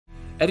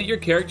Edit your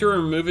character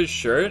and remove his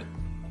shirt?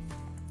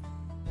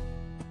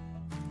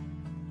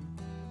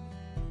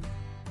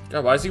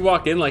 God, why does he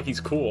walk in like he's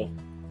cool?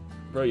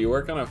 Bro, you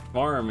work on a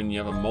farm and you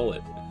have a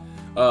mullet.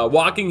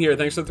 Walking here,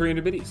 thanks for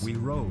 300 biddies. We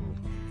roll.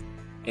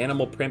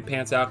 Animal print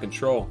pants out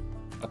control.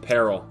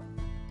 Apparel.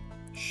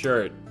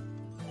 Shirt.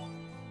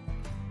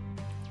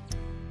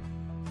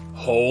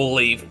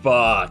 Holy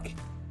fuck.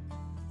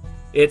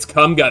 It's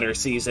cum gutter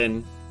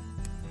season.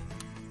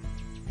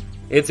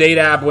 It's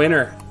 8-ab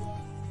winter.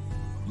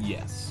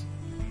 Yes.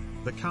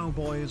 The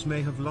cowboys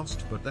may have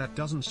lost, but that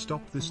doesn't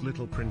stop this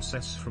little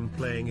princess from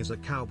playing as a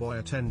cowboy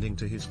attending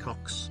to his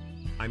cocks.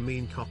 I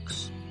mean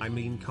cocks. I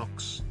mean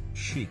cocks.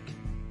 Chic.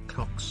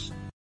 Cocks.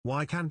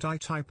 Why can't I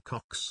type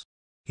cocks?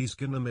 He's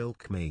gonna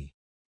milk me.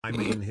 I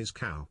mean his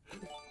cow.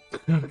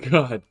 Oh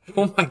god.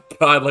 Oh my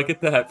god, look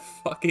at that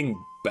fucking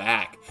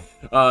back.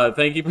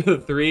 Thank you for the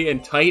 3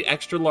 and tight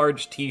extra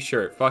large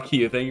t-shirt. Fuck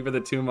you. Thank you for the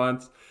 2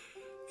 months.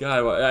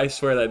 God, I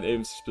swear that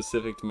name's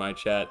specific to my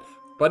chat.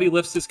 Buddy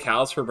lifts his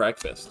cows for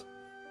breakfast.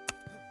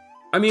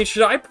 I mean,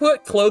 should I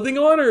put clothing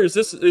on, or is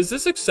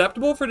this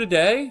acceptable for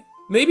today?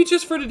 Maybe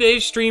just for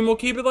today's stream we'll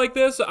keep it like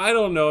this? I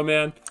don't know,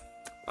 man.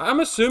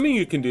 I'm assuming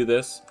you can do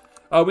this.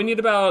 We need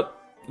about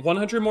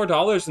 $100 more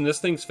and this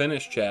thing's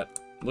finished, chat.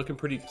 Looking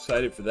pretty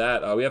excited for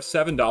that. We have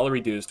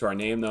 $7 dues to our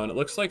name, though, and it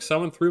looks like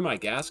someone threw my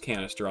gas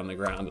canister on the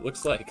ground. It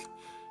looks like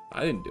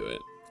I didn't do it.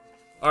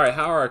 Alright,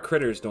 how are our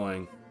critters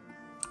doing?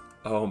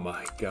 Oh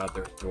my god,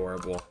 they're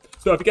adorable.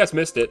 So if you guys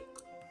missed it,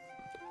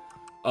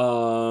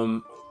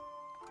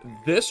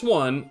 this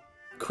one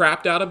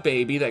crapped out a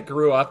baby that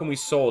grew up and we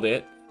sold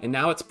it, and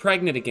now it's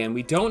pregnant again.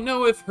 We don't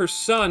know if her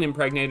son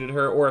impregnated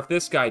her or if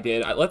this guy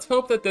did. Let's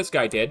hope that this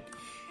guy did.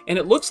 And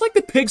it looks like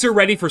the pigs are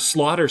ready for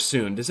slaughter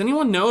soon. Does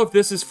anyone know if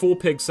this is full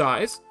pig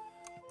size?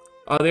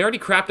 They already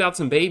crapped out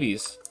some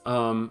babies.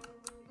 How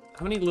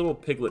many little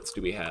piglets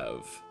do we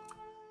have?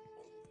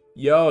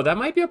 Yo, that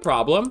might be a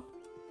problem.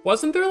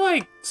 Wasn't there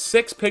like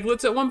 6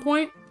 piglets at one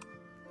point?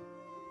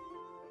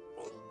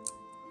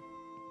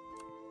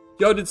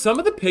 Yo, did some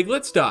of the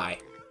piglets die?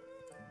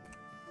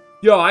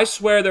 Yo, I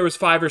swear there was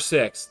 5 or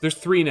 6. There's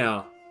 3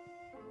 now.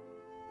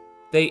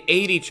 They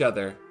ate each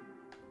other.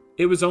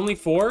 It was only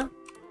 4?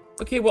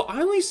 Okay, well,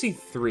 I only see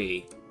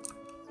 3.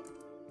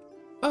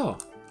 Oh.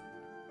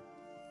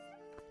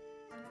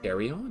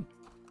 Carry on.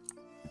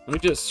 Let me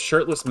just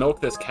shirtless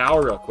milk this cow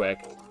real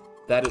quick.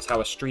 That is how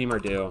a streamer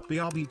do.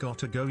 BRB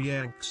gotta go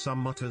yank some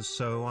mutters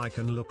so I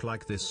can look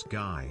like this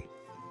guy.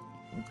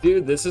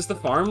 Dude, this is the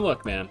farm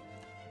look, man.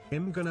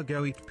 I'm gonna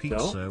go eat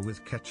pizza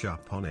with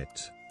ketchup on it.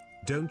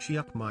 Don't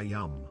yuck my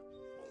yum.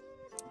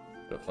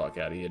 The fuck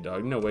out of here,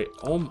 dog. No, wait.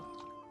 Oh my.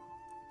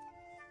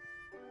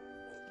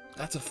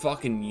 That's a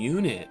fucking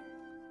unit.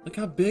 Look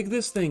how big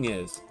this thing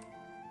is.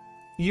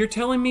 You're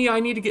telling me I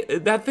need to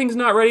get... That thing's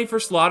not ready for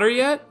slaughter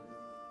yet?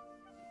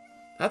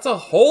 That's a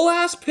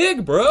whole-ass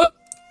pig, bro.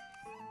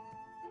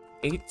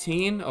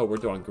 18? Oh, we're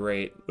doing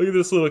great. Look at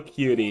this little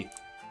cutie.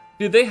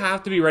 Dude, they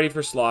have to be ready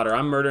for slaughter.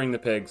 I'm murdering the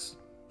pigs.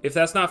 If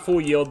that's not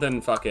full yield, then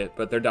fuck it.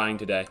 But they're dying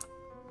today.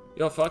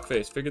 Yo,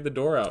 fuckface, figure the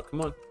door out.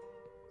 Come on.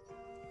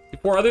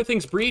 Before other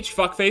things breach,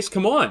 fuckface,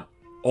 come on.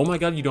 Oh my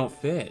god, you don't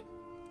fit.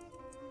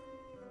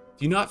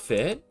 Do you not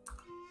fit?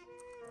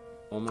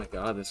 Oh my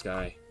god, this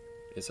guy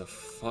is a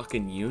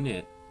fucking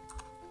unit.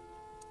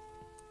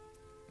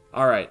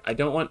 Alright, I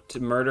don't want to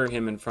murder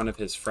him in front of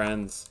his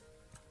friends.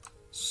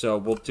 So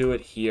we'll do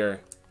it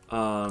here.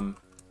 Don't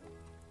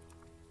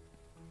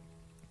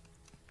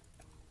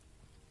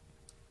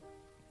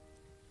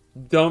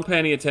pay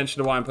any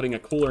attention to why I'm putting a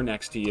cooler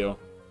next to you.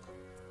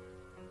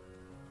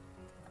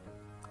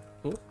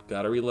 Oh,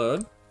 gotta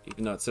reload.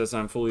 Even though it says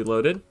I'm fully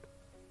loaded.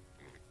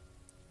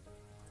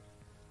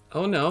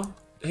 Oh no.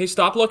 Hey,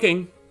 stop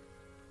looking.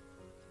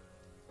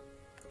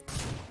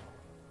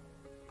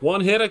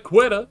 One hit a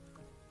quitter.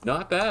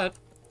 Not bad.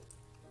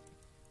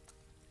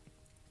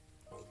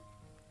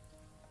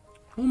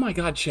 Oh my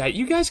god, chat.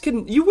 You guys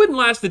couldn't... You wouldn't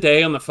last the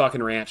day on the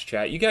fucking ranch,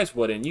 chat. You guys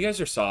wouldn't. You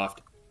guys are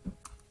soft.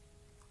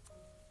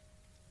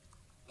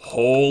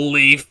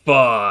 Holy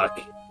fuck.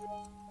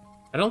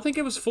 I don't think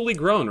it was fully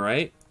grown,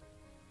 right?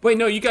 Wait,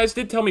 no, you guys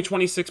did tell me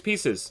 26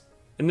 pieces.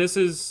 And this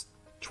is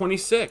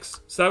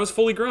 26. So that was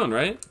fully grown,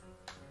 right?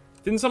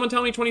 Didn't someone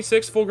tell me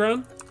 26 full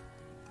grown?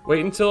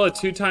 Wait until a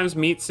 2 times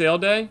meat sale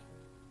day?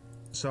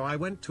 So I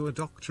went to a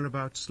doctor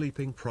about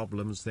sleeping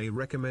problems. They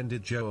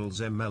recommended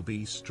Joel's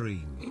MLB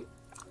stream.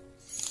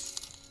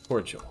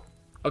 Poor Joel.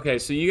 Okay,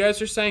 so you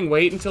guys are saying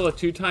wait until a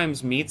 2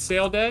 times meat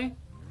sale day?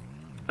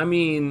 I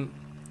mean...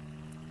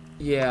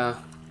 Yeah.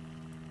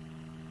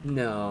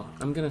 No,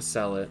 I'm gonna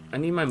sell it. I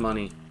need my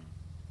money.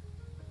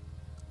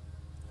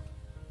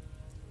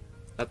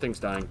 That thing's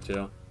dying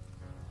too.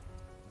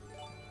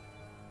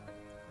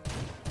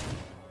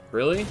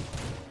 Really?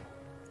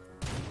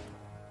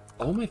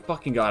 Oh my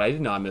fucking god, I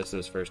did not miss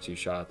those first 2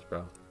 shots,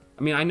 bro.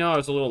 I mean, I know I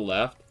was a little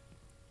left,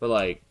 but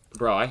like,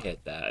 bro, I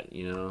hit that,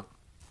 you know?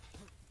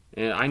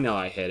 And I know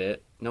I hit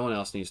it. No one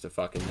else needs to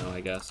fucking know, I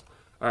guess.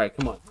 Alright,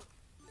 come on.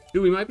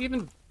 Dude, we might be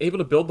even able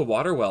to build the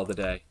water well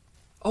today.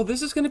 Oh,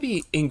 this is going to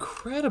be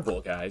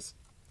incredible, guys.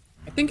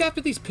 I think after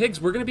these pigs,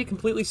 we're going to be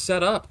completely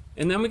set up.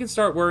 And then we can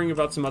start worrying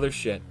about some other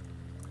shit.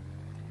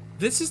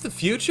 This is the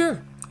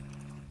future.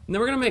 And then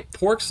we're going to make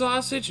pork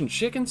sausage and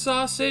chicken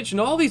sausage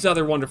and all these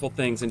other wonderful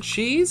things. And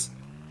cheese?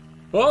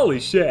 Holy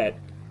shit.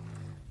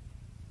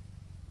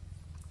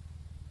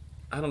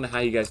 I don't know how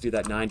you guys do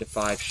that 9 to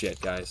 5 shit,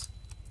 guys.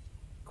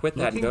 Quit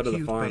that and go to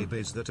the farm. Babe,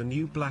 is that a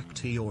new black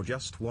tea or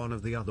just one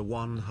of the other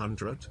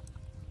 100?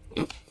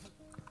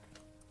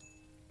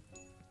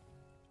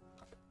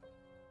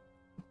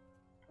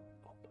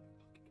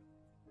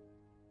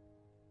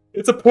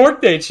 It's a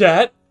pork day,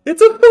 chat.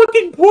 It's a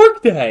fucking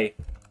pork day.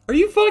 Are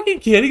you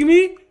fucking kidding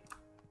me?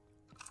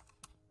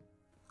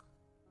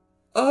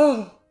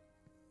 Oh.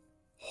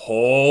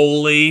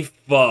 Holy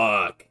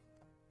fuck.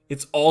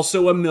 It's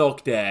also a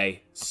milk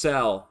day.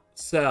 Sell,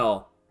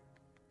 sell.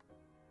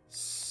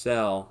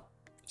 Sell,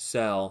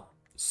 sell,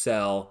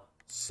 sell,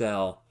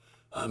 sell.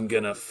 I'm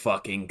gonna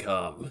fucking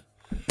come.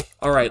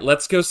 Alright,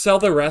 let's go sell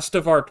the rest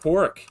of our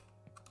pork.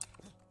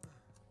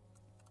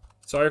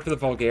 Sorry for the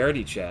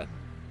vulgarity, chat.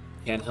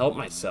 Can't help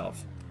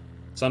myself.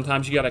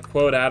 Sometimes you gotta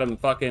quote Adam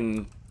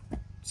fucking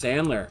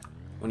Sandler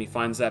when he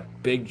finds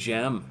that big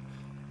gem.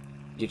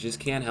 You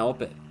just can't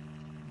help it.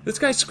 This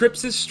guy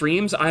scripts his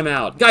streams, I'm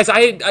out. Guys,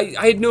 I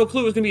had no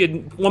clue it was gonna be a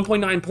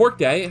 1.9 pork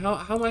day.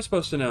 How am I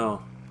supposed to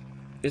know?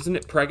 Isn't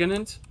it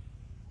pregnant?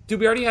 Dude,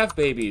 we already have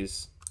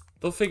babies.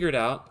 They'll figure it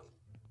out.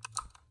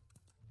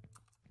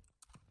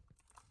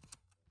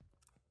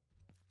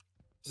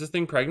 Is this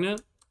thing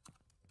pregnant?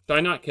 Should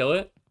I not kill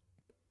it?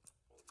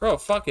 Bro,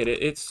 fuck it.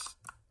 It's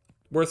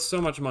worth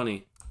so much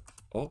money.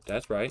 Oh,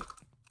 that's right.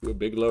 Do a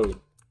big load.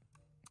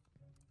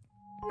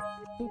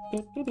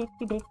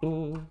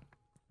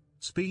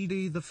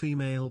 Speedy, the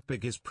female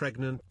pig is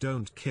pregnant.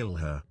 Don't kill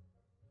her.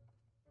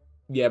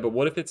 Yeah, but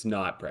what if it's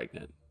not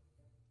pregnant?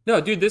 No,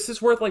 dude, this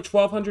is worth like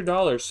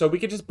 $1,200, so we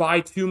could just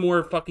buy 2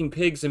 more fucking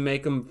pigs and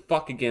make them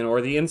fuck again,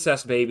 or the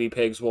incest baby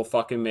pigs will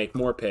fucking make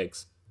more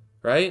pigs.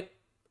 Right?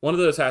 One of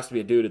those has to be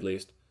a dude, at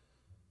least.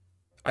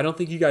 I don't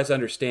think you guys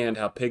understand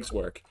how pigs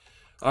work.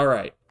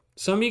 Alright.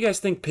 Some of you guys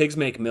think pigs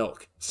make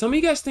milk. Some of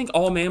you guys think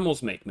all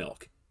mammals make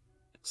milk.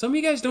 Some of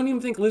you guys don't even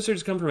think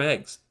lizards come from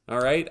eggs.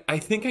 Alright? I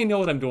think I know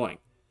what I'm doing.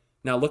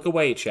 Now look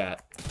away,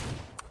 chat.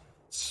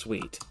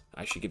 Sweet.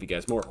 I should give you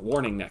guys more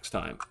warning next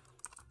time.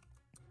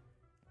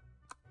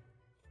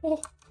 Oh.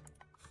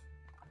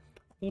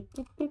 The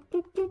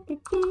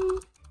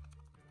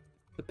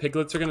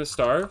piglets are gonna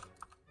starve?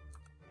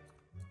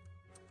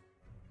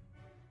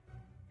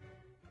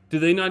 Do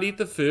they not eat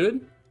the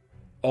food?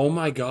 Oh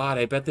my god,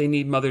 I bet they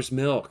need mother's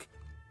milk.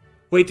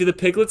 Wait, do the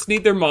piglets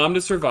need their mom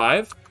to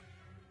survive?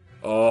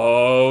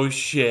 Oh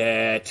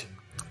shit.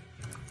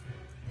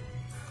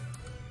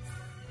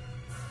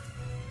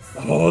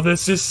 Oh,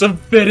 this is some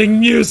fitting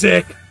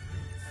music!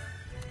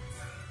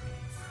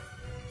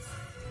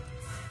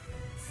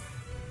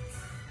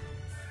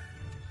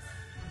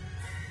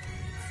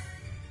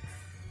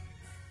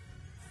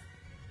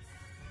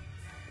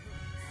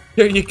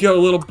 There you go,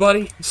 little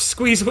buddy.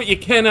 Squeeze what you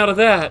can out of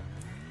that.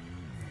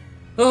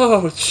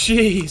 Oh,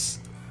 jeez.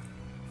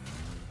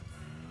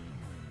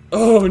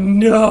 Oh,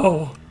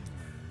 no.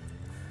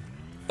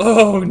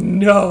 Oh,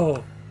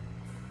 no.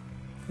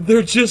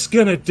 They're just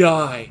gonna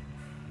die.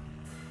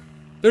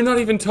 They're not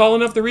even tall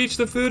enough to reach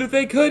the food if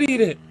they could eat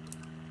it.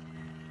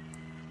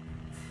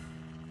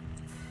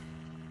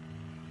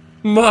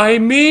 My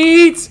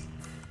meat!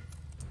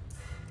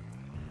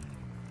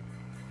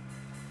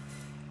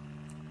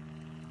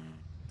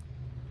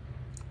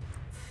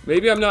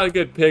 Maybe I'm not a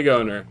good pig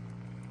owner.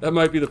 That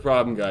might be the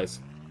problem,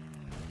 guys.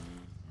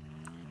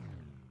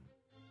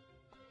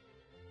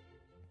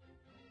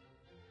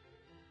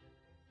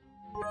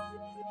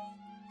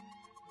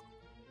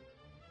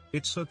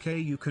 It's okay,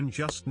 you can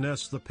just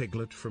nurse the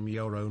piglet from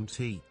your own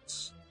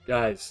teats.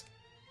 Guys,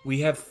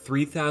 we have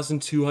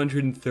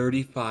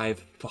 $3,235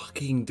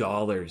 fucking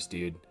dollars,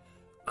 dude.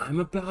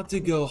 I'm about to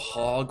go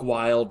hog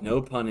wild,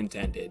 no pun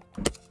intended.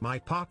 My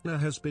partner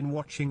has been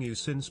watching you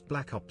since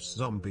Black Ops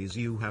Zombies.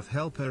 You have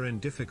helped her in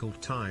difficult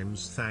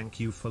times. Thank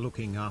you for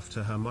looking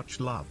after her. Much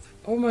love.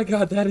 Oh my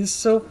god, that is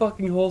so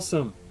fucking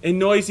wholesome. And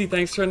Noisy,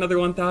 thanks for another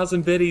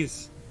 1,000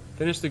 biddies.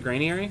 Finish the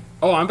granary?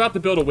 Oh, I'm about to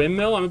build a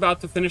windmill. I'm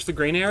about to finish the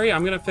granary.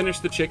 I'm gonna finish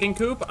the chicken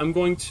coop. I'm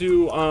going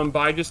to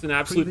buy just an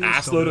absolute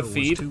assload of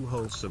feed. Too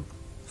wholesome.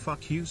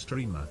 Fuck you,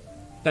 streamer.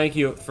 Thank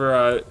you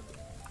for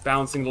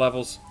balancing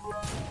levels.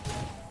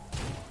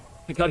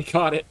 I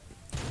got it.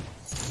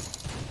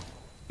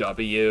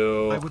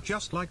 W. I would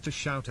just like to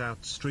shout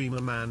out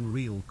Streamer Man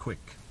real quick.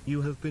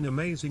 You have been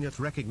amazing at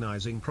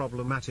recognizing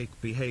problematic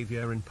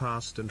behavior in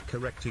past and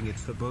correcting it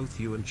for both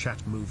you and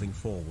chat moving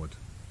forward.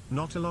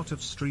 Not a lot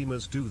of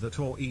streamers do that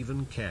or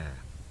even care.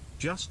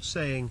 Just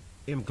saying,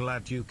 I'm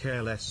glad you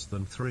care less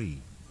than 3.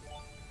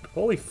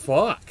 Holy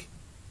fuck.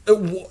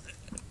 God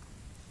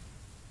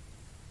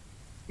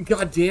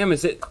damn,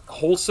 is it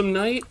wholesome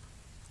night?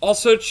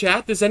 Also,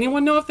 chat, does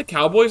anyone know if the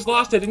Cowboys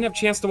lost? I didn't have a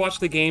chance to watch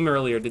the game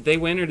earlier. Did they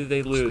win or did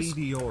they lose?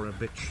 Speedy, you're a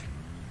bitch.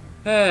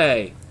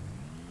 Hey.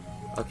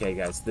 Okay,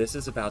 guys, this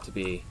is about to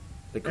be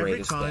the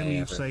greatest day ever. Every time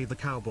you say the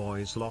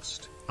Cowboys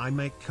lost, I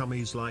make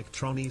cummies like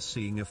Tronny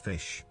seeing a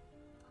fish.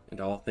 And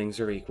all things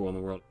are equal in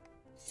the world.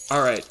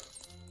 Alright.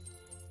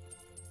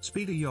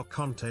 Speedy, your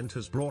content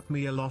has brought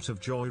me a lot of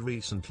joy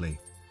recently.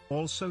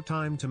 Also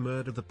time to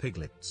murder the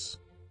piglets.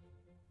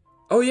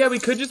 Oh yeah, we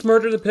could just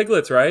murder the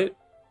piglets, right?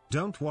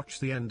 Don't watch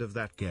the end of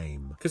that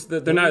game. Because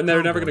they're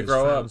never going to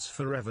grow up.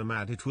 Forever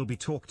mad. It will be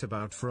talked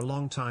about for a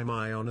long time.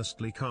 I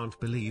honestly can't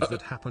believe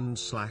that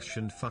happened. /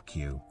 and fuck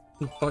you.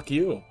 Fuck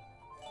you.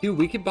 Dude,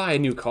 we could buy a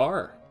new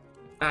car.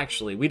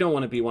 Actually, we don't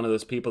want to be one of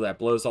those people that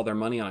blows all their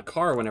money on a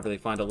car whenever they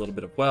find a little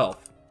bit of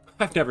wealth.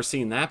 I've never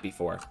seen that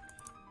before.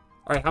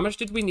 Alright, how much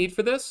did we need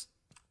for this?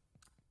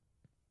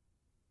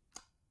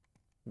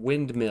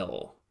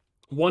 Windmill.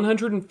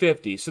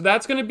 150. So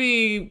that's going to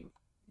be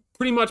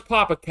pretty much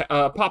Papa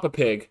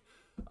Pig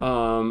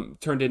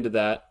turned into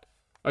that.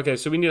 Okay,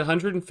 so we need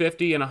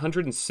 150 and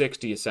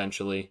 160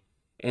 essentially.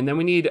 And then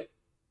we need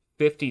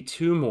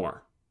 52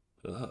 more.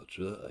 Oh,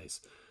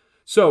 jeez.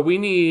 So we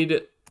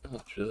need...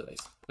 Oh, jeez.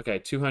 Okay,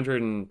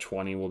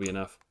 220 will be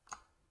enough.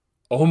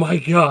 Oh my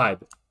god.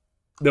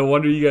 No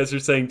wonder you guys are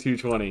saying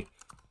 220.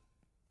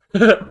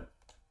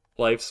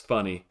 Life's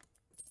funny.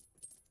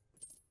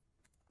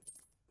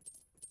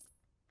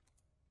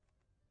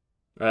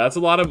 Alright, that's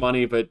a lot of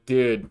money, but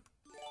dude,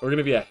 we're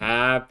gonna be a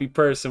happy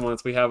person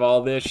once we have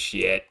all this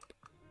shit.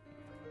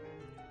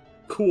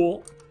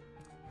 Cool.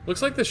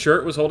 Looks like the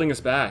shirt was holding us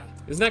back.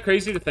 Isn't that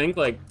crazy to think?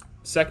 Like,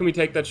 the second we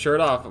take that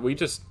shirt off,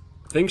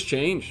 things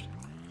changed.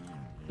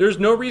 There's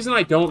no reason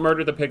I don't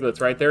murder the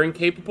piglets, right? They're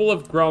incapable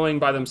of growing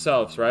by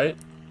themselves, right?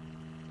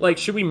 Like,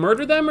 should we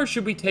murder them or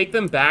should we take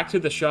them back to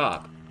the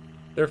shop?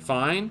 They're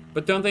fine,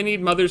 but don't they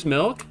need mother's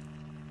milk?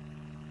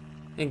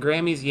 And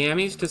Grammy's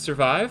yammies to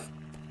survive?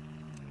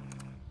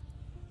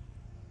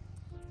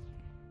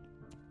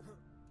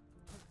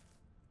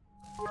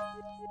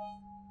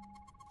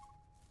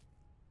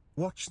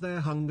 Watch their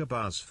hunger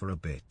bars for a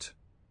bit.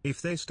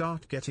 If they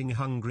start getting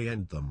hungry,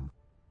 end them.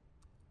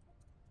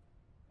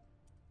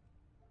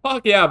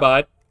 Fuck yeah,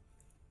 bud.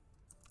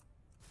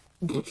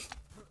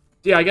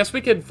 Yeah, I guess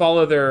we could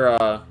follow their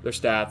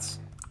stats.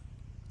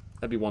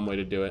 That'd be one way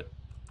to do it.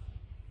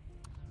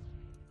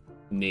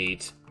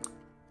 Neat.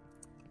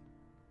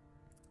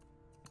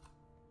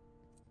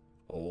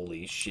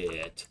 Holy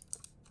shit.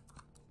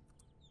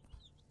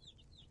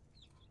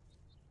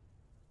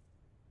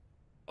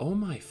 Oh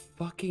my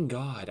fucking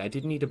god, I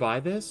didn't need to buy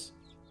this?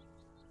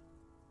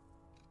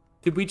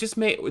 Did we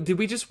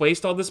just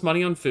waste all this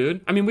money on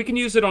food? I mean, we can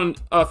use it on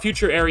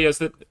future areas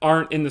that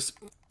aren't in this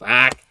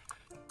back.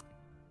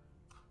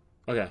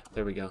 Okay,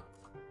 there we go.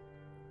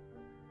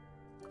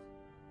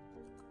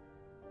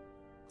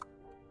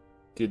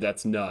 Dude,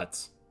 that's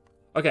nuts.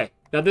 Okay,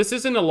 now this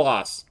isn't a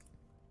loss.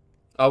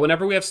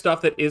 Whenever we have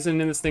stuff that isn't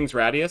in this thing's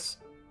radius,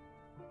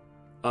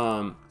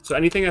 so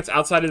anything that's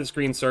outside of this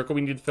green circle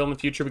we need to fill in the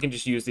future, we can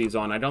just use these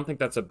on. I don't think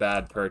that's a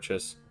bad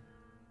purchase.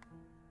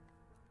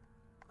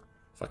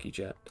 Fuck you,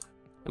 Jet.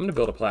 I'm gonna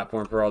build a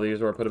platform for all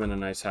these or put them in a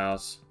nice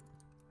house.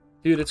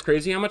 Dude, it's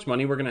crazy how much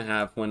money we're gonna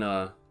have when,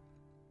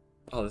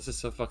 Oh, this is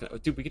so fucking... Oh,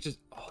 dude, we could just...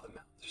 Oh, the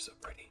mountains are so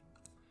pretty.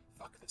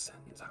 Fuck the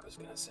sentence I was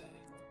gonna say.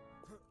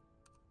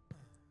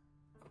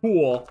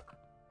 Cool.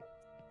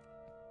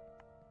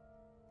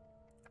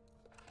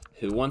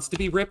 Who wants to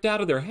be ripped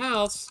out of their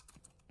house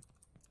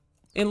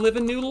and live a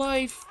new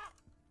life?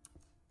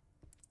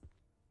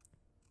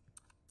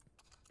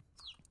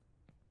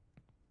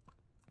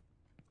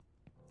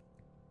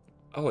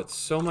 Oh, it's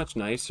so much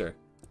nicer.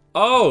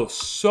 Oh,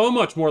 so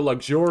much more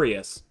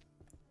luxurious.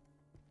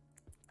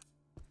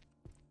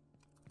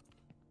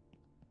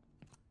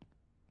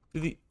 Oh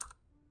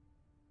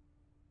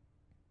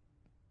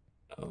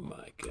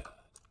my god.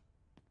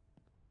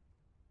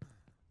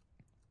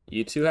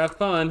 You two have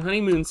fun.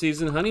 Honeymoon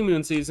season,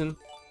 honeymoon season.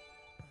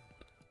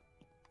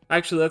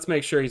 Actually, let's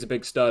make sure he's a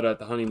big stud at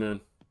the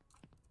honeymoon.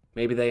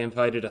 Maybe they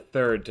invited a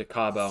third to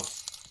Cabo.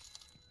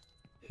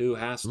 Who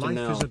has to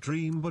know? Life is a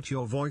dream, but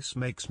your voice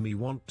makes me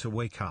want to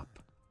wake up.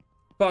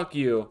 Fuck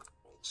you.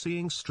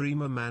 Seeing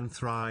streamer man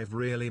thrive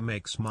really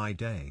makes my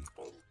day.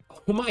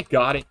 Oh my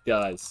god, it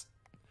does.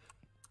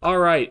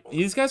 Alright,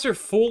 these guys are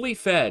fully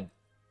fed.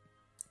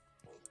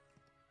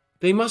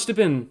 They must have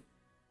been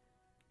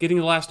getting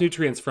the last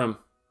nutrients from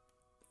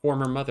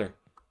former mother.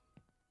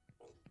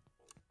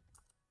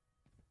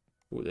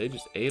 Ooh, they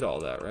just ate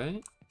all that,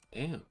 right?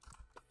 Damn.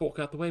 Fuck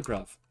out the way,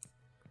 bruv.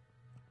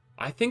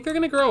 I think they're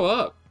gonna grow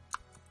up.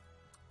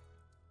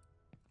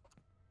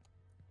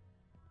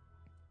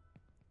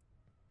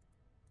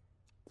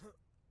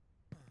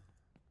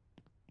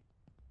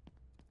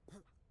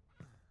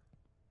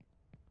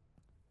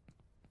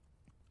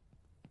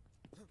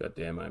 God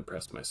damn, I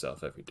impress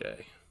myself every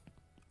day.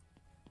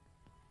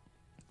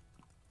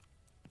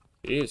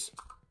 Jeez.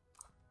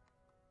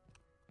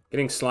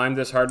 Getting slimed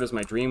this hard was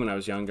my dream when I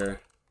was younger.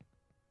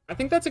 I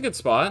think that's a good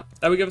spot.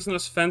 That would give us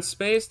enough fence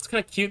space. It's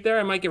kind of cute there.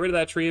 I might get rid of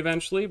that tree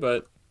eventually,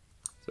 but...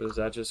 So does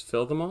that just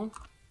fill them all?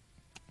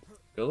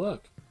 Good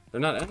luck.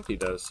 They're not empty,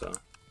 though, so...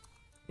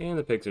 And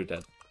the pigs are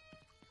dead.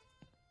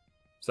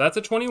 So that's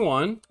a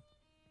 21.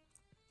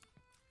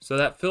 So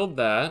that filled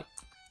that.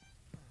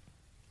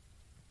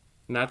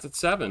 And that's at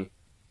 7.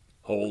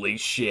 Holy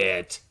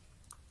shit.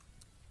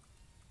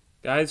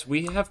 Guys,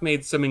 we have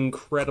made some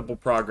incredible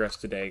progress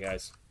today,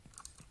 guys.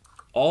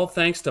 All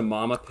thanks to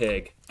Mama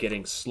Pig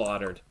getting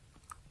slaughtered.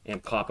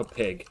 And Papa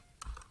Pig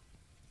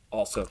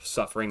also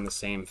suffering the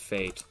same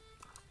fate.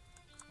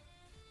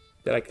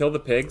 Did I kill the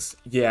pigs?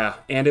 Yeah,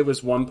 and it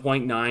was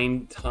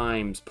 1.9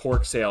 times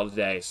pork sale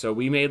today. So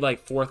we made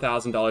like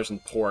 $4,000 in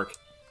pork.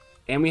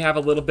 And we have a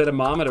little bit of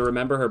Mama to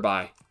remember her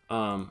by.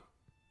 Here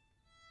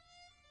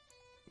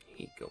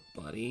you go,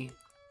 buddy.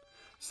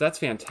 So that's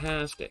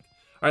fantastic.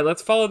 All right,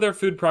 let's follow their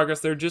food progress.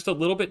 They're just a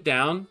little bit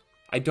down.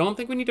 I don't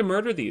think we need to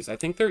murder these. I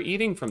think they're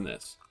eating from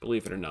this,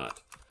 believe it or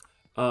not.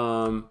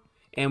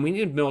 And we need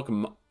to milk.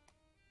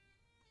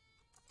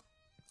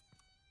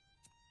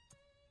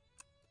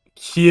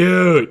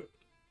 Cute.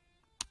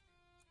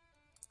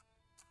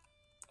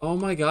 Oh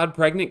my god,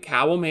 pregnant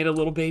cow made a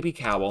little baby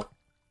cow.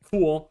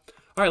 Cool.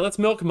 All right, let's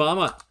milk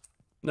Mama.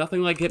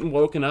 Nothing like getting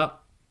woken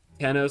up.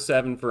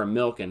 10:07 for a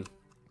milking.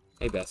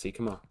 Hey, Bessie,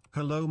 come on.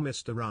 Hello,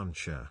 Mr.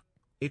 Rancher.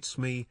 It's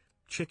me,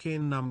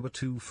 chicken number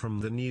 2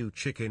 from the new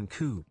chicken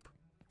coop.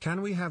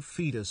 Can we have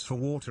feeders for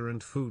water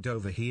and food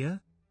over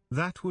here?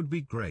 That would be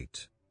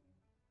great.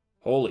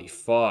 Holy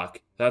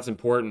fuck, that's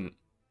important.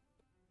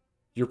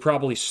 You're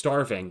probably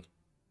starving.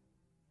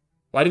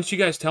 Why didn't you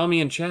guys tell me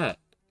in chat?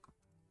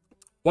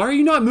 Why are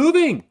you not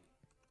moving?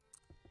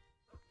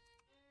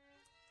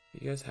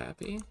 You guys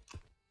happy?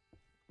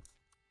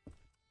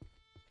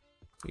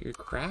 You're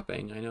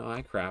crapping. I know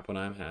I crap when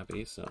I'm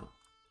happy, so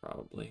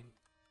probably.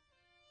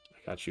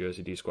 I got you,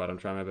 OCD squad. I'm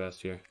trying my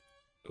best here.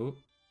 Ooh,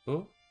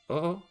 ooh,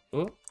 oh,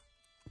 oh.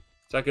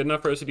 Is that good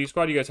enough for OCD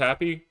squad? You guys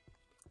happy?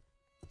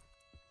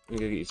 I'm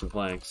gonna get you some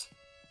planks.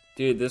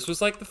 Dude, this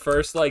was like the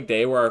first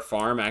day where our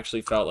farm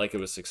actually felt like it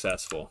was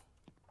successful.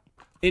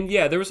 And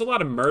yeah, there was a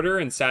lot of murder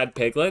and sad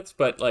piglets,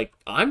 but like,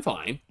 I'm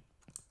fine.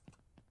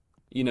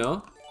 You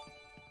know?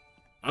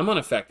 I'm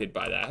unaffected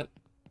by that.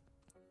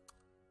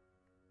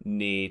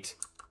 Neat.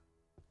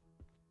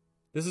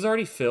 This is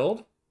already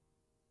filled?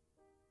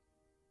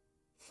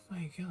 Oh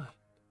my god.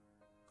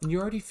 And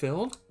you're already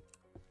filled?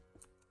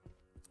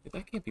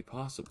 That can't be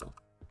possible.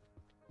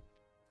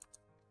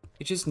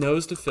 It just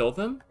knows to fill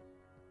them?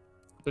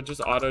 So it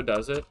just auto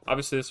does it?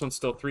 Obviously this one's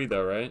still 3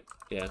 though, right?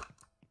 Yeah.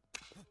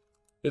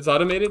 It's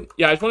automated?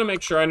 Yeah, I just want to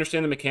make sure I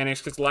understand the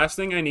mechanics, because the last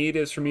thing I need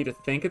is for me to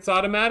think it's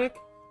automatic,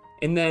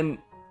 and then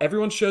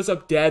everyone shows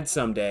up dead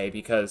someday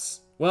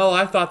because, well,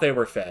 I thought they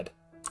were fed.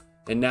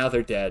 And now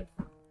they're dead.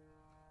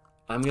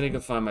 I'm gonna go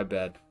find my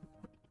bed.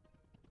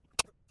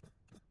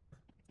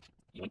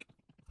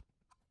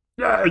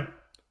 Yay!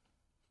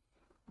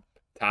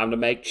 Time to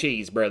make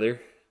cheese, brother.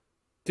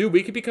 Dude,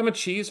 we could become a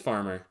cheese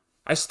farmer.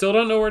 I still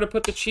don't know where to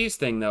put the cheese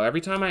thing, though.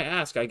 Every time I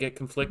ask, I get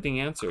conflicting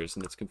answers,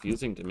 and it's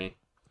confusing to me.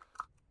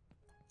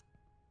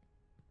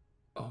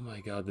 Oh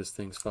my god, this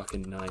thing's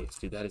fucking nice.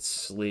 Dude, that is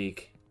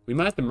sleek. We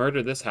might have to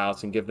murder this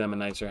house and give them a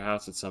nicer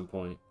house at some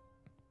point.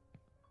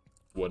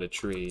 What a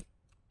treat.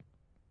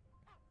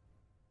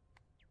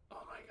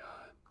 Oh my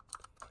god.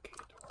 Fucking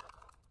adorable.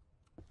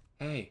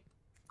 Hey.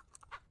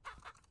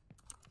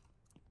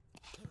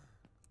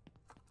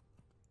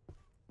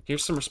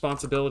 Here's some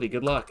responsibility.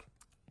 Good luck.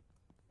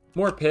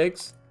 More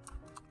pigs.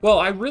 Well,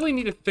 I really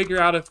need to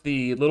figure out if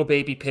the little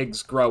baby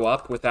pigs grow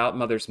up without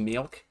mother's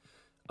milk.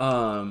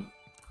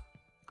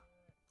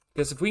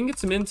 Because if we can get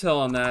some intel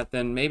on that,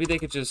 then maybe they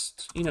could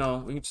just, you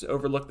know, we could just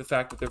overlook the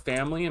fact that they're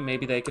family, and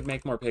maybe they could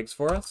make more pigs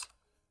for us.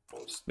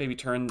 Just maybe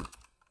turn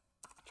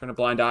a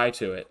blind eye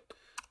to it.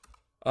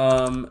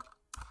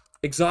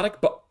 Exotic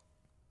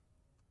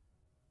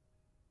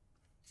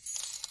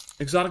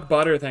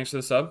butter, thanks for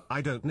the sub.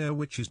 I don't know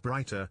which is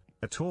brighter,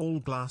 a tall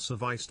glass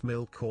of iced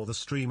milk or the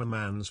streamer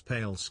man's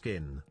pale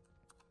skin.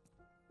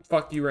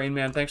 Fuck you, Rain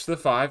Man. Thanks for the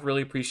 5.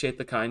 Really appreciate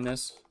the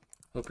kindness.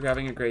 Hope you're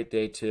having a great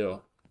day,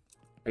 too.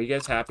 Are you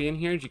guys happy in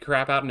here? Did you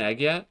crap out an egg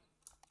yet?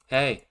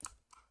 Hey,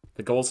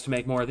 the goal's to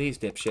make more of these,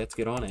 dipshits.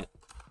 Get on it.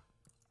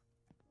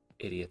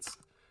 Idiots.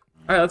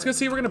 All right, let's go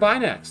see what we're going to buy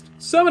next.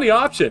 So many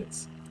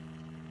options.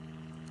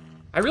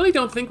 I really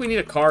don't think we need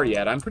a car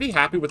yet. I'm pretty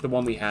happy with the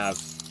one we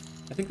have.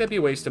 I think that'd be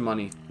a waste of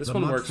money. This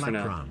one works for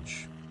now.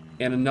 Ranch.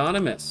 And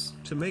anonymous.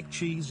 To make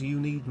cheese, you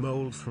need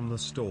mold from the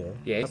store,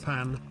 yes, a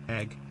pan,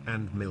 egg,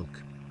 and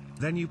milk.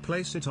 Then you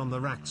place it on the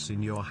racks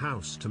in your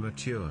house to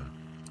mature.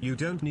 You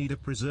don't need a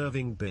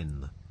preserving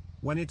bin.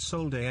 When it's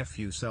sold AF,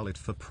 you sell it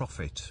for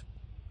profit.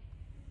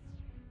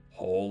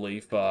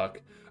 Holy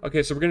fuck.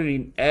 Okay, so we're gonna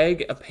need an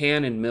egg, a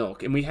pan, and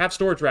milk. And we have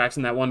storage racks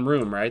in that one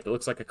room, right? That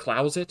looks like a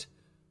closet.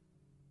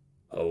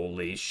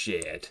 Holy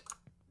shit.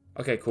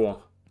 Okay,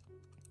 cool.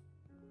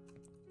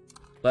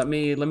 Let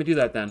me do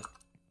that then.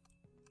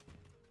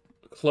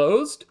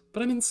 Closed?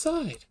 But I'm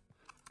inside.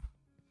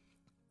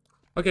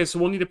 Okay, so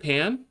we'll need a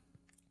pan.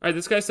 Alright,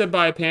 this guy said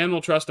buy a pan, we'll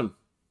trust him.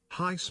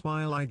 Hi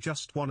Smile, I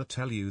just want to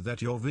tell you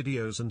that your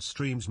videos and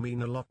streams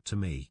mean a lot to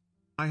me.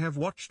 I have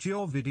watched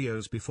your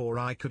videos before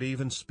I could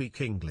even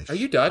speak English. Are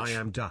you Dutch? I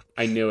am Dutch.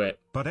 I knew it.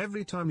 But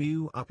every time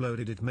you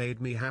uploaded it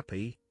made me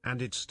happy,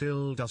 and it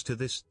still does to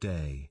this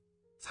day.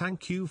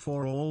 Thank you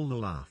for all the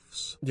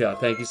laughs. Yeah,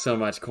 thank you so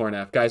much,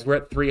 Cornef. Guys, we're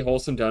at 3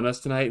 wholesome donuts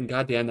tonight, and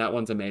goddamn, that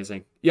one's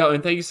amazing. Yo,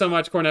 and thank you so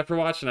much, Cornef, for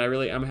watching.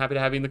 I'm happy to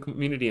have you in the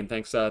community, and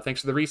thanks for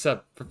the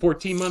resub for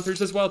 14 monthers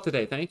as well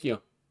today. Thank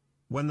you.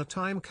 When the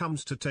time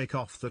comes to take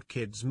off that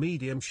kid's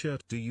medium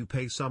shirt, do you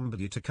pay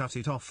somebody to cut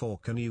it off, or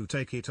can you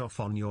take it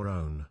off on your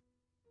own?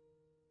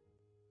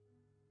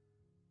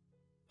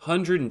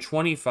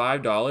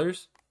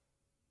 $125?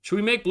 Should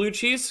we make blue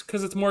cheese?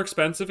 Because it's more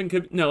expensive and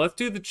could... No, let's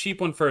do the cheap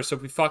one first, so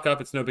if we fuck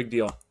up, it's no big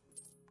deal.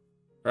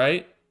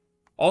 Right?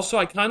 Also,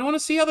 I kind of want to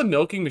see how the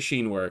milking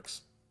machine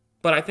works.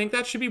 But I think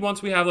that should be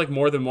once we have, like,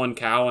 more than one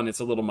cow, and it's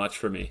a little much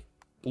for me.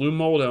 Blue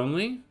mold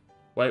only?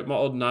 White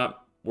mold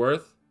not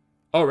worth?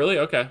 Oh, really?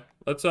 Okay.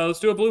 Let's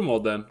do a blue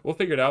mold, then. We'll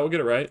figure it out. We'll get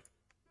it right.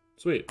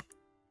 Sweet.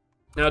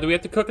 Now, do we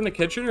have to cook in the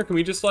kitchen, or can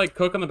we just, like,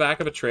 cook on the back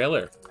of a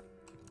trailer?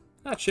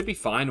 That should be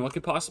fine. What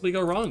could possibly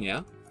go wrong,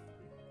 yeah?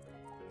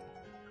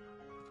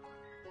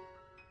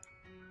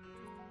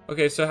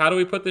 Okay, so how do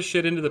we put this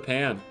shit into the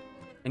pan?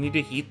 I need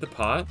to heat the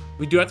pot?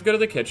 We do have to go to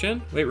the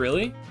kitchen? Wait,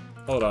 really?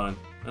 Hold on.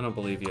 I don't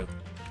believe you.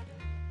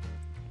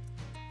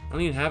 I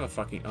don't even have a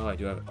fucking... Oh, I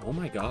do have it. Oh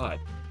my god.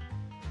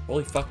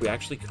 Holy fuck, we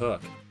actually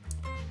cook.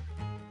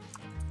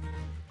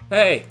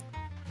 Hey!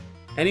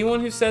 Anyone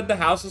who said the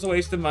house is a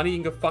waste of money,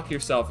 you can go fuck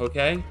yourself,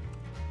 okay?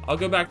 I'll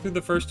go back through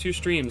the first 2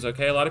 streams,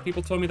 okay? A lot of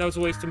people told me that was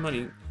a waste of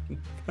money.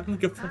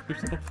 Go fuck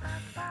yourself.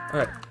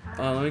 Alright,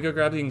 let me go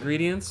grab the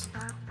ingredients.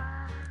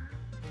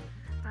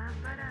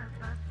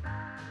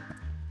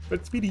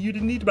 But Speedy, you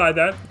didn't need to buy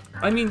that.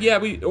 I mean, yeah,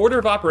 order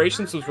of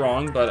operations was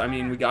wrong, but I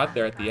mean, we got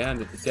there at the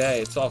end of the day.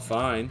 It's all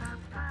fine.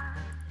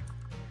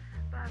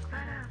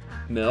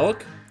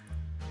 Milk.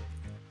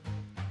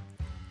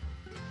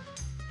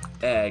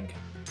 Egg.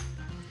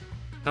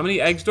 How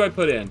many eggs do I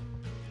put in?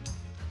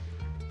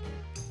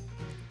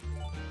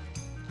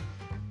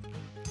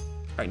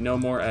 Alright, no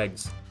more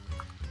eggs.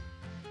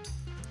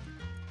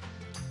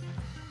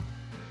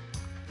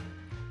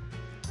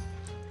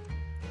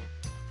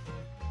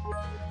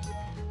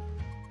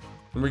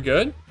 Are we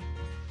good?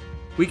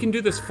 We can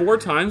do this 4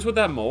 times with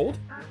that mold?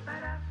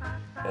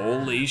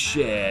 Holy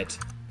shit.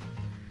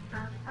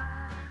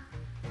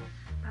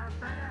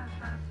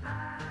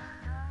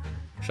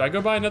 Should I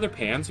go buy another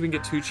pan so we can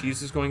get 2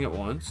 cheeses going at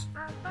once?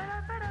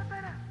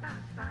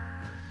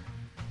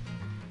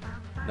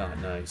 Not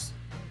nice.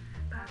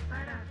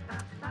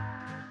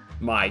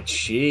 My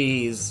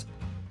cheese.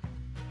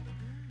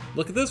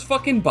 Look at those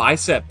fucking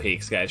bicep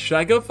peaks, guys. Should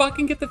I go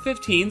fucking get the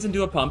 15s and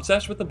do a pump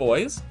sesh with the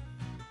boys?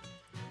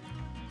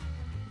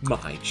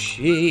 My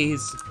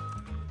cheese.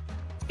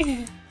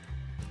 And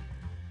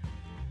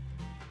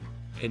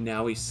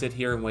now we sit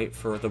here and wait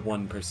for the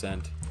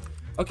 1%.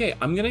 Okay,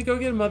 I'm gonna go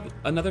get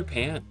another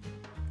pan.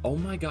 Oh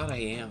my god, I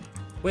am.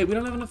 Wait, we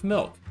don't have enough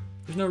milk.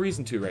 There's no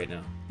reason to right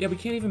now. Yeah, we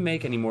can't even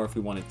make any more if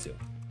we wanted to.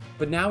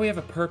 But now we have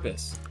a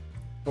purpose.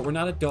 But we're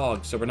not a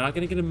dog, so we're not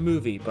gonna get a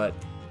movie, but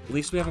at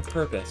least we have a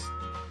purpose.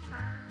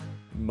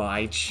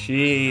 My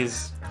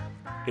cheese.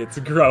 It's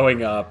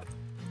growing up.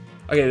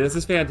 Okay, this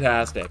is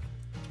fantastic.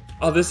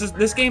 Oh,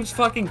 this game's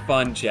fucking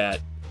fun, chat.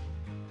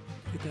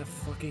 Look at that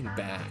fucking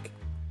back.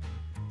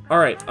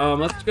 Alright,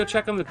 let's go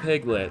check on the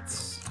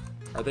piglets.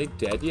 Are they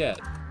dead yet?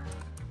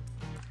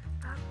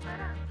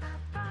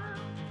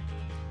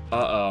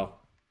 Uh-oh.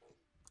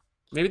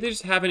 Maybe they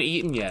just haven't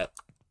eaten yet.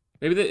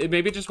 Maybe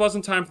it just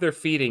wasn't time for their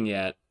feeding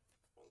yet.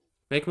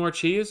 Make more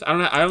cheese?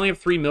 I only have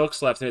 3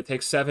 milks left, and it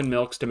takes 7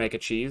 milks to make a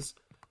cheese.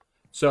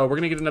 So we're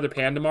gonna get another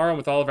pan tomorrow, and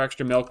with all of our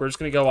extra milk, we're just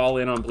gonna go all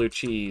in on blue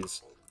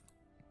cheese.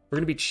 We're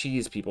gonna be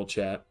cheese people,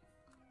 chat.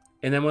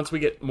 And then once we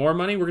get more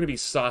money, we're gonna be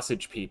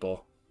sausage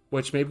people.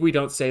 Which maybe we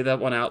don't say that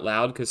one out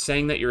loud, because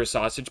saying that you're a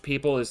sausage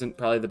people isn't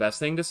probably the best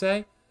thing to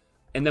say.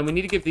 And then we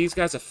need to give these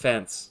guys a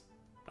fence.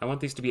 I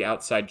want these to be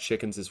outside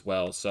chickens as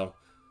well, so...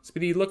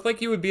 Speedy, you look like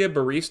you would be a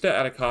barista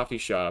at a coffee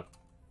shop.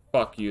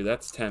 Fuck you,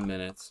 that's 10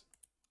 minutes.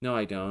 No,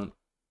 I don't.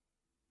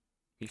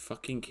 Are you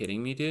fucking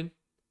kidding me, dude?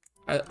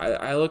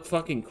 I look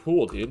fucking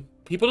cool, dude.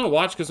 People don't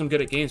watch because I'm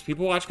good at games.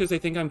 People watch because they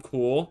think I'm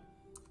cool.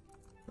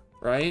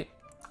 Right?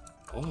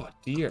 Oh,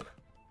 dear.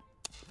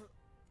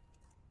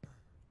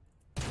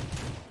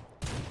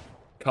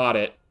 Caught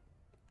it.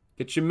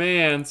 Get your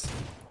mans.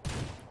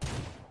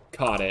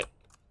 Caught it.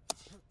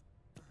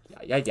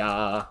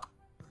 Yeah.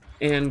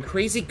 And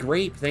Crazy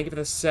Grape, thank you for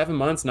the 7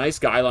 months. Nice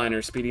guy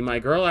liner, Speedy. My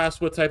girl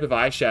asked what type of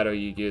eyeshadow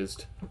you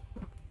used.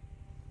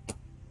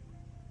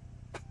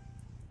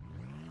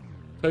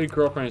 Tell your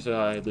girlfriend said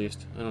hi, at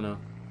least. I don't know.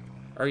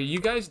 Are you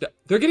guys...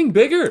 They're getting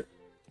bigger!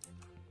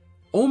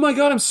 Oh my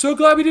god, I'm so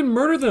glad we didn't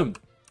murder them!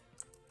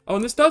 Oh,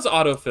 and this does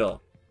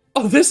autofill.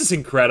 Oh, this is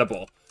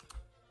incredible.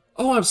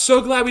 Oh, I'm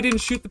so glad we didn't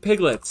shoot the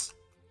piglets.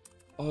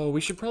 Oh, we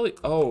should probably...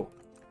 Oh.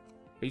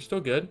 Are you still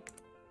good?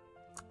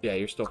 Yeah,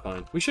 you're still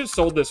fine. We should have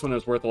sold this when it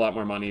was worth a lot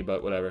more money,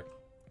 but whatever.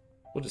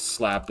 We'll just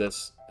slab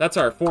this. That's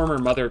our former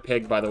mother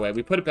pig, by the way.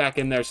 We put it back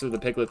in there so the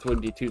piglets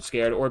wouldn't be too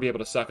scared or be able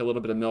to suck a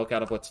little bit of milk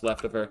out of what's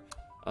left of her.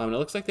 And it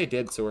looks like they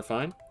did, so we're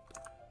fine.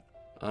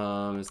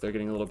 As they're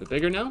getting a little bit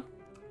bigger now.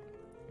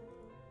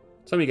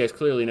 Some of you guys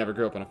clearly never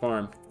grew up on a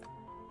farm.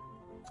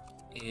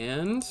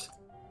 And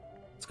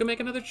let's go make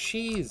another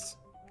cheese.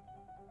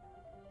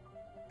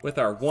 With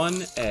our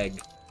 1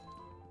 egg.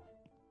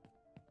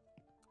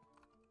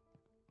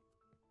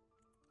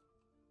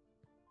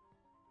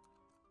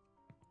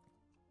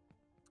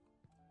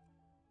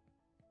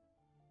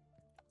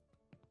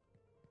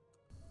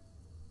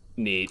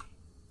 Neat.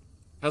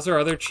 How's our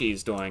other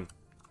cheese doing?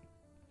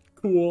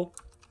 Cool.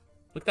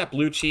 Look at that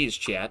blue cheese,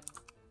 chat.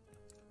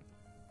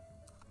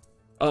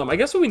 I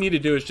guess what we need to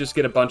do is just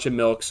get a bunch of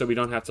milk so we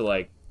don't have to,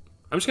 like...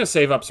 I'm just going to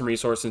save up some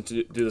resources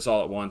to do this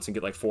all at once and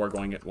get, like, 4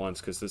 going at once,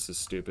 because this is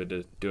stupid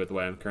to do it the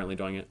way I'm currently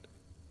doing it.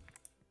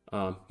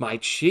 My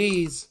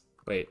cheese!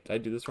 Wait, did I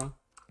do this wrong?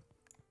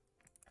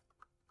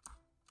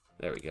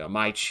 There we go.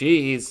 My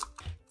cheese!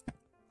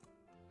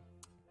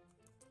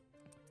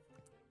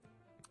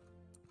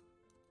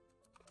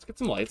 Let's get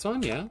some lights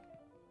on, yeah.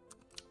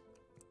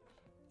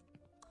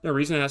 No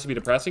reason it has to be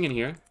depressing in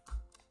here.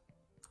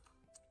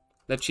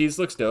 That cheese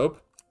looks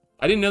dope.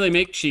 I didn't know they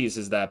make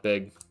cheeses that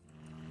big.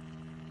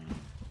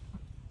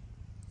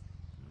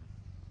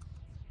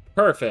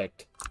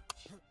 Perfect.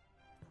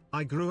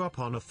 I grew up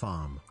on a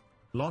farm.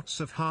 Lots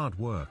of hard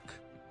work.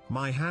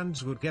 My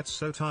hands would get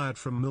so tired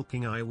from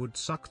milking I would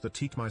suck the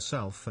teat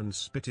myself and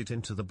spit it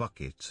into the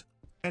bucket.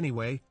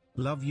 Anyway,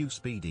 love you,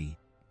 Speedy.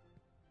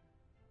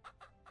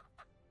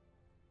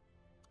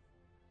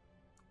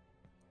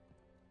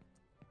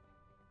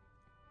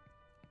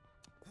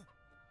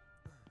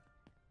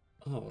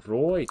 All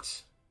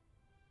right.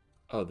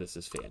 Oh, this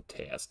is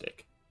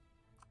fantastic.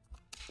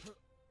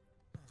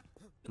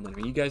 And then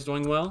are you guys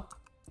doing well?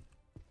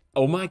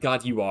 Oh my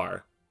god, you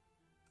are.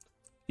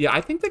 Yeah,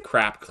 I think the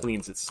crap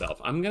cleans itself.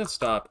 I'm gonna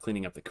stop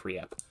cleaning up the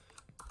crap.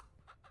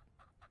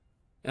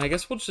 And I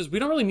guess we'll just... We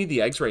don't really need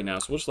the eggs right now,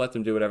 so we'll just let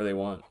them do whatever they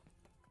want.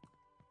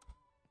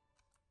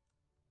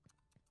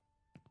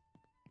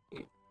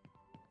 It's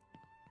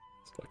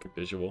fucking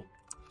visual.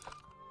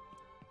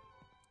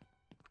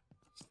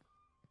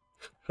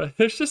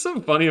 There's just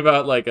something funny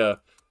about, like, a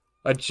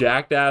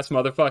jacked-ass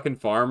motherfucking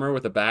farmer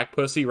with a back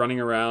pussy running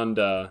around,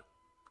 the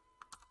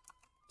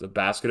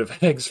basket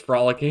of eggs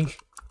frolicking.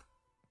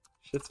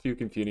 Shit's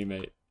fucking puny,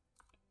 mate.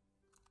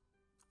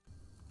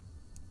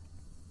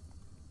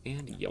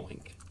 And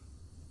yoink.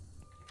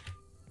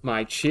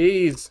 My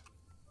cheese!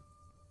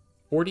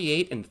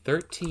 48 and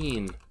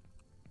 13.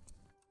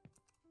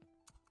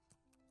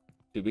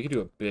 Dude, we could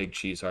do a big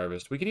cheese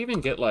harvest. We could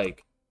even get,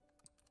 like,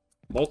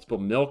 multiple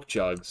milk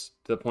jugs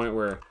to the point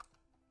where...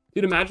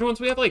 Dude, imagine once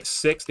we have, like,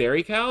 6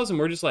 dairy cows and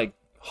we're just, like,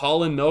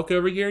 hauling milk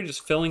over here,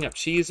 just filling up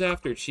cheese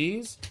after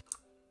cheese.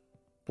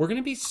 We're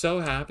gonna be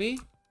so happy.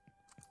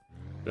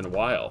 Been a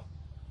while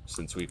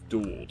since we've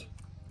dueled.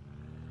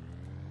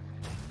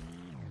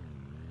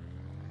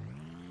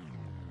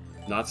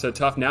 Not so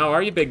tough now,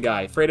 are you, big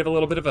guy? Afraid of a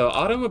little bit of an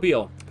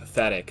automobile?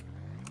 Pathetic.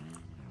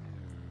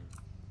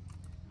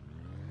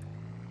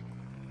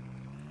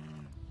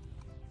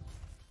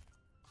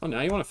 Oh,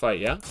 now you want to fight,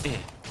 yeah?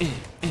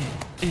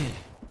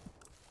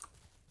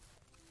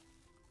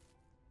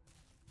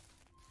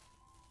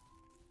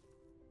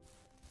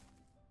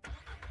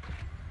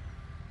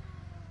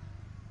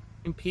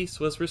 And peace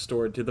was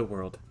restored to the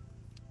world.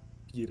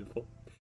 Beautiful.